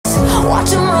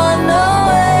watch 'em run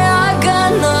away. I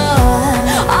got none.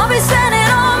 I'll be standing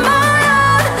on my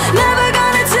own, never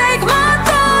gonna take my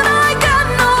throne. I got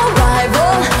no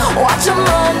rival, watch 'em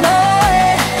run away.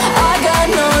 I got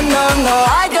no, no, no,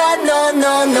 I got no,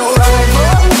 no, no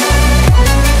rival.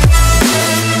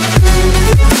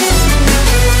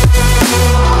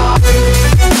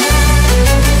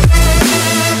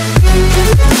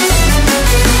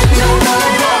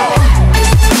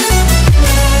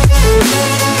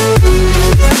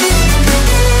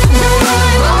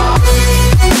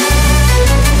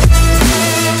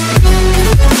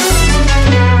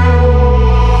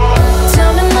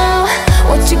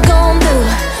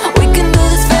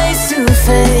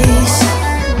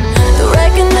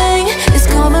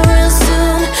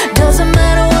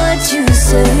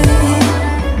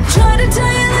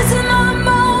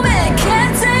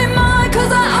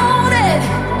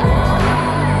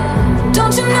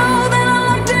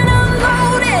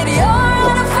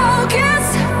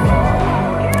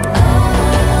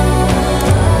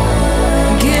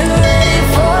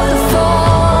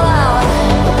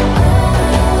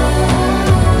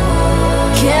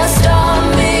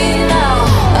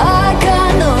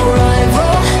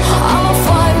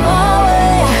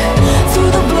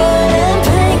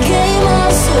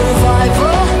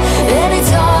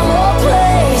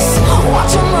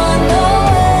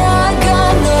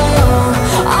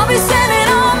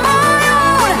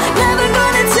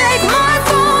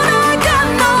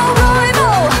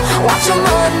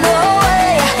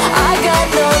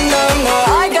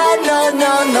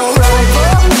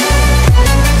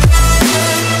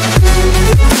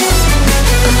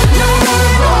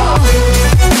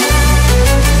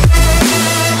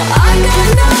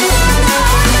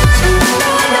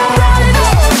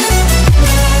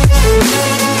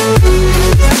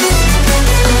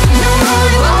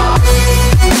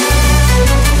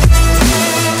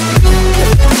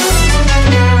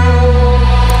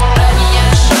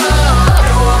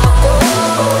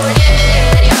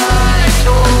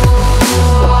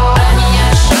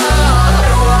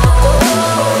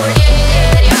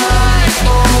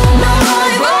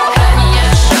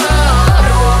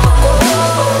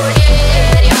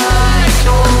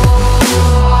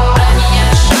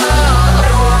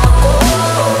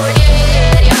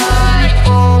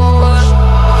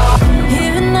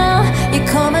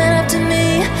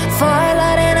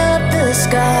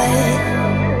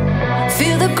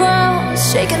 Feel the ground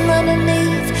shaking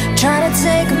underneath, trying to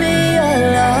take me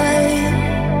alive.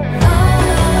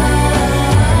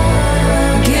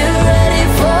 Get ready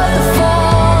for the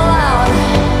fallout.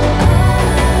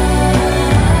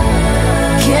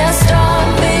 Can't stop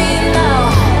me now.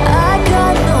 I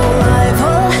got no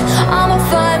rival. I'ma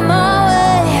fight my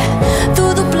way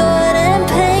through the blood and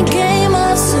pain game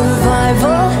of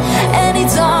survival. Any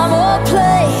time or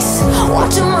place,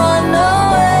 watch 'em run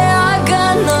away. I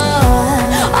got none.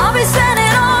 I'll be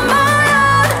standing on my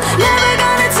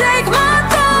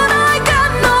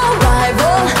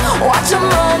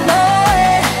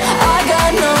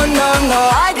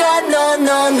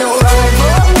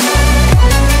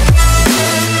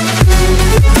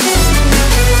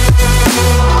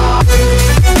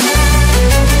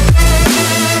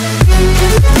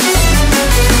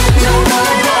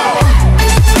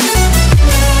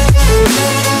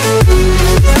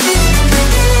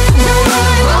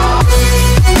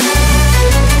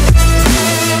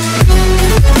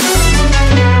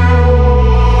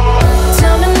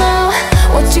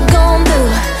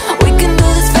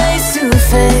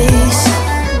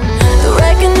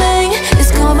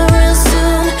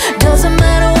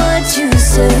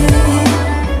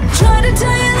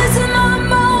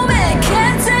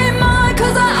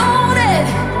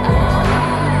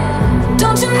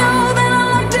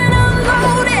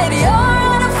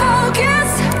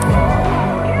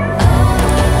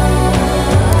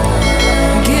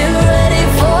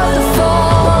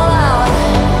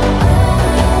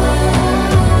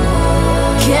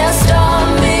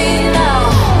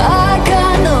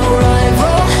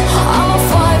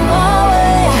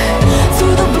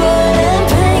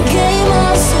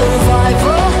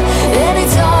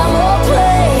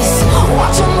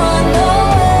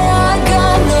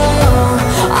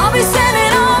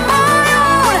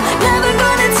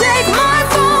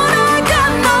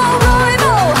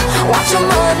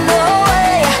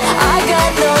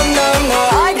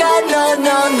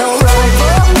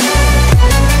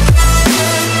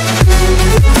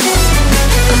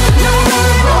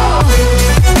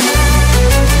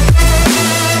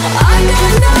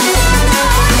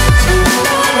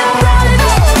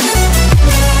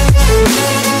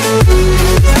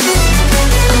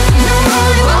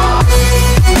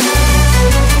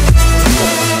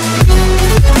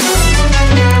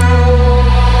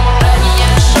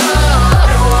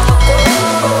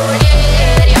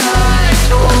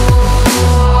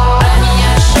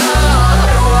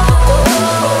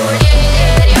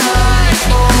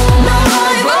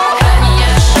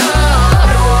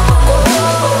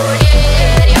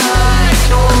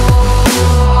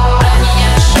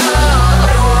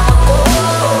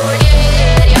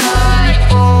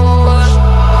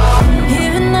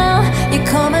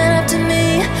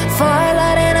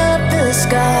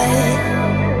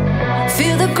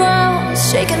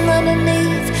shaking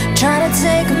underneath, trying to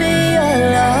take me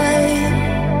alive.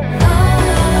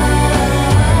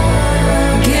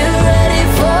 Get ready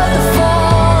for the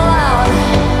fallout.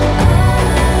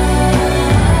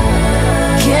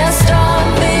 Can't stop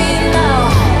me now.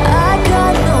 I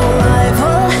got no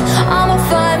rival. I'ma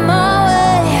fight my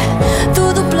way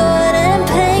through the blood and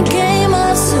pain game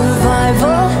of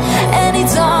survival. Any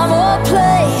time or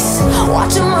place,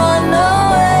 watch 'em run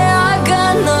away. I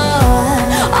got none.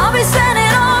 I'll be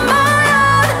standing on my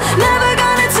own, never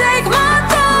gonna take my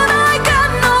throne. I got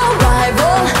no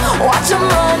rival. Watch 'em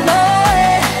run away.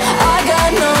 I got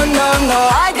no, no, no.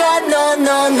 I got no,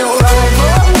 no, no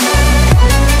rival.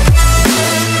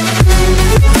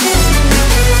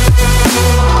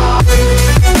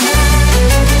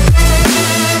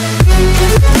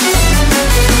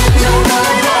 No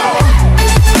rival.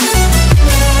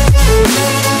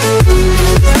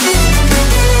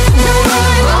 No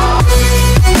rival.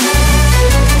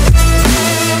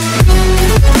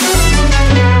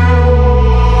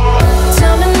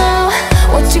 Tell me now,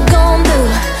 what you gon' do?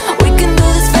 We can do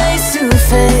this face to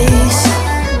face.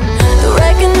 The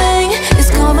reckoning is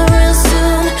coming real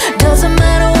soon. Doesn't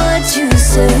matter what you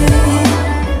say.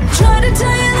 Try to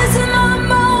tell you this is my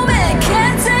moment.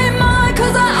 Can't take mine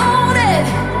 'cause I own it.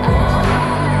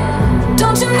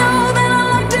 Don't you know that I'm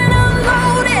locked and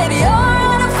unloaded? You're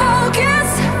out of focus.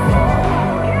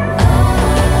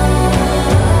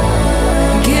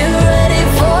 Get ready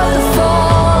for the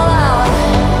fallout.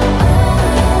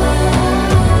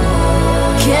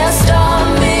 Can't stop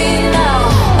me now.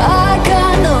 I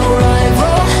got no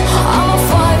rival. I'ma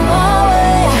fight my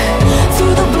way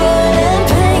through the blood and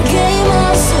pain game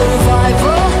of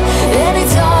survival. Any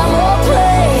time or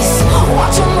place,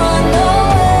 watch 'em run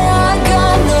away. I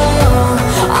got no.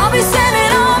 I'll be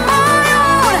standing on my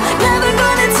own, never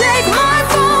gonna take my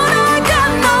phone. I got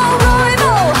no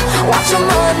rival. Watch 'em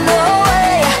run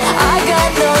away. I got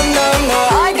no, no, no.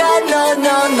 I got no,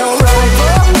 no, no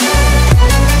rival.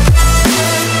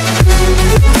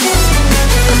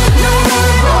 No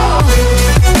rival.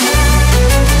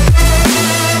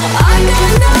 I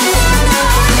got no, no,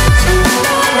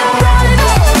 no, no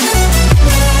rival.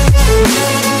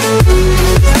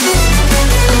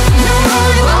 No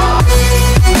rival.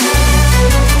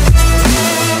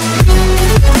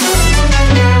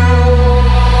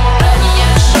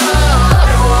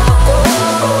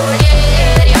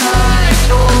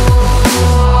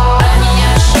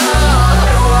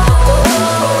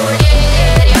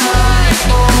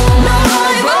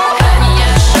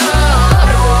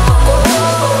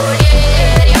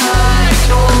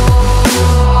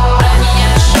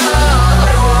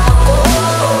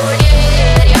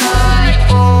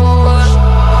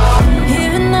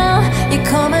 Even now, you're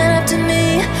coming after me,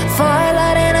 fire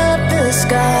lighting up the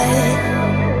sky.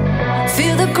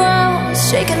 Feel the ground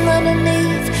shaking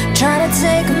underneath, trying to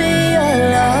take me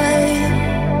alive.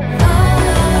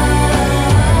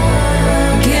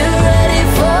 Get ready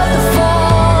for the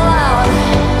fallout.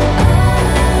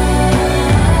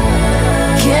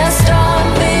 Can't stop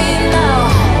me now.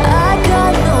 I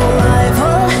got no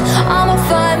rival. I'ma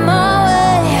fight my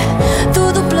way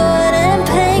through the blood and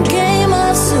pain game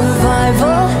of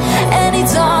survival. Any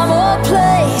time or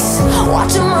place,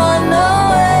 watch 'em run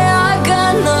away. I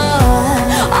got none.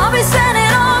 I'll be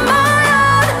standing on my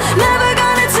own, never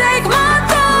gonna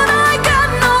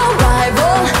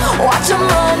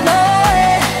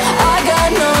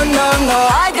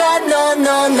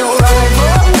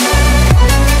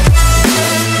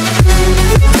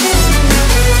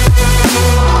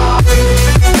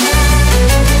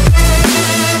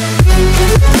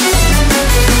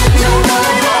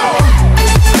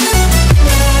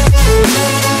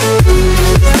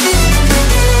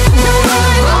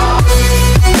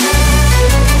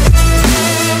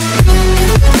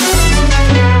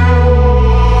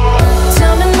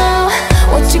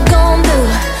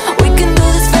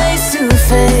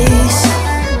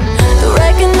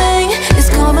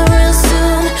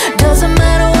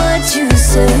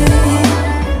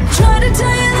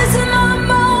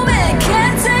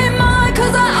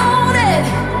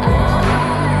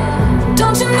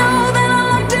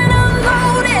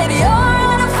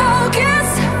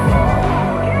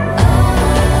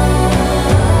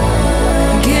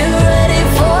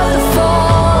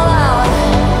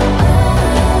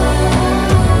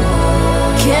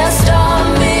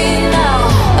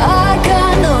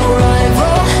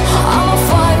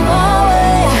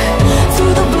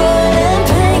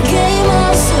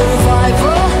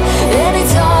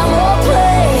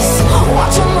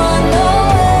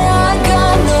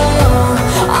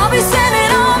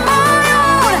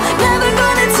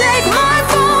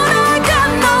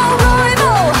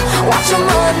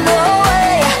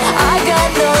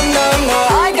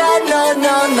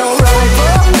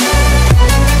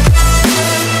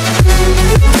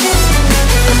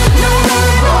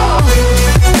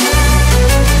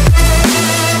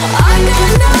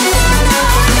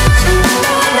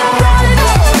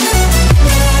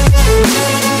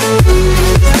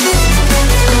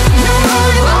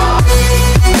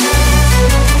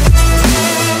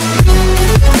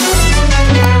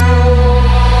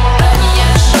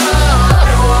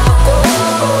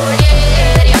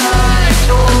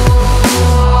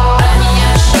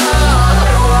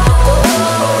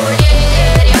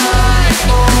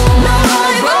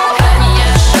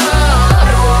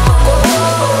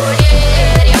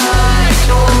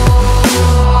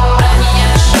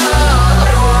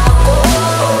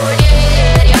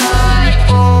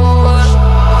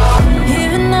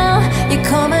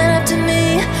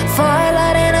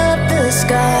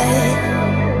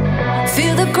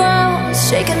ground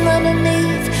shaking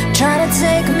underneath, trying to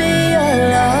take me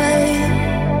alive.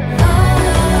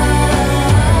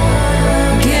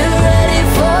 Get ready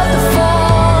for the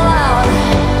fallout.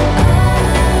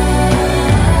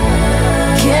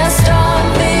 Can't stop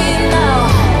me now.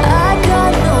 I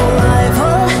got no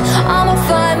rival. I'ma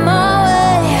find my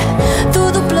way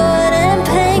through the blood and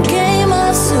pain game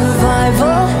of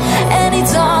survival. Any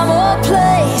time or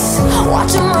place,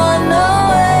 watch 'em run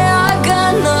away. I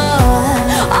got none.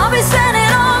 I'll be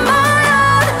standing on my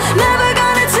own, never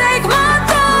gonna take my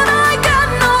throne. I got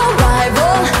no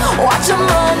rival. Watch 'em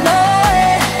run away.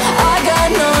 I got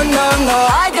no, no, no.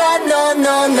 I got no,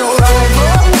 no, no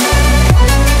rival.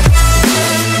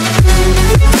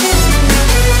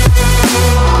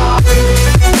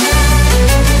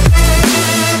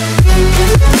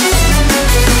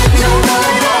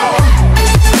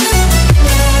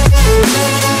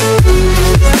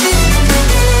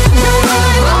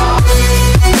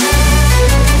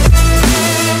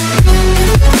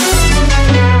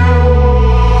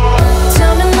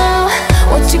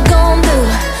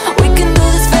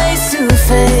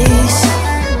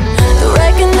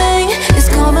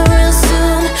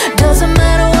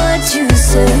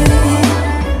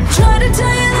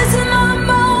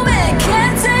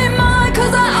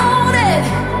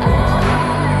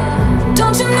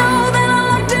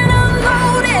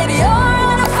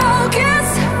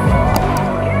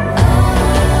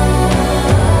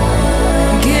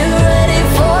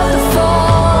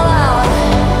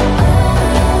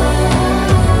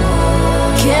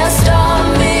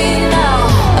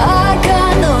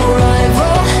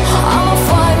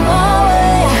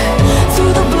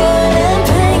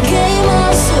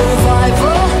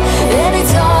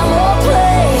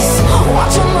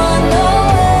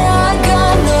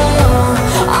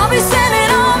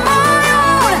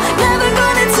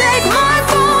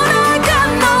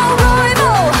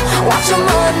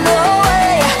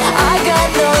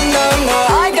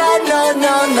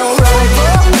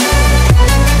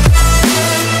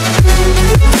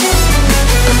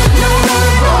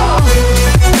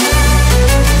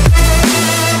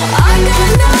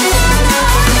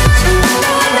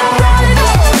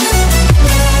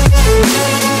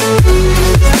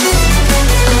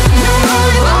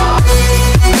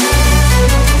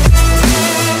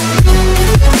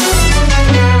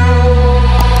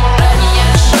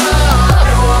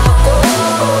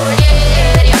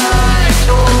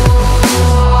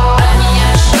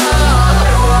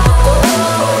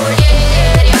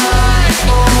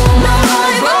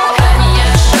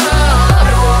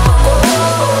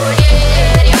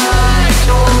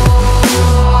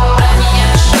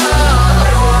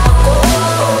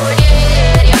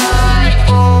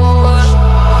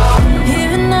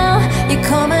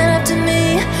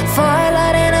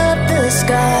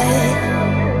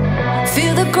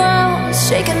 Feel the ground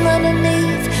shaking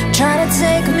underneath, trying to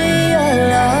take me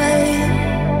alive.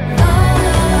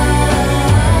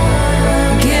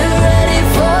 Get ready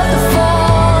for the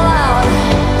fallout.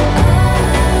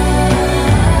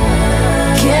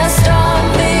 Can't stop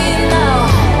me now.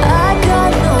 I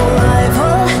got no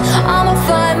rival. I'ma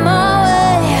find my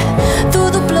way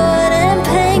through the blood and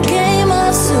pain game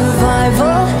of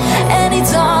survival. Any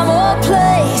time or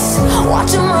place,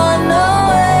 watch 'em run up.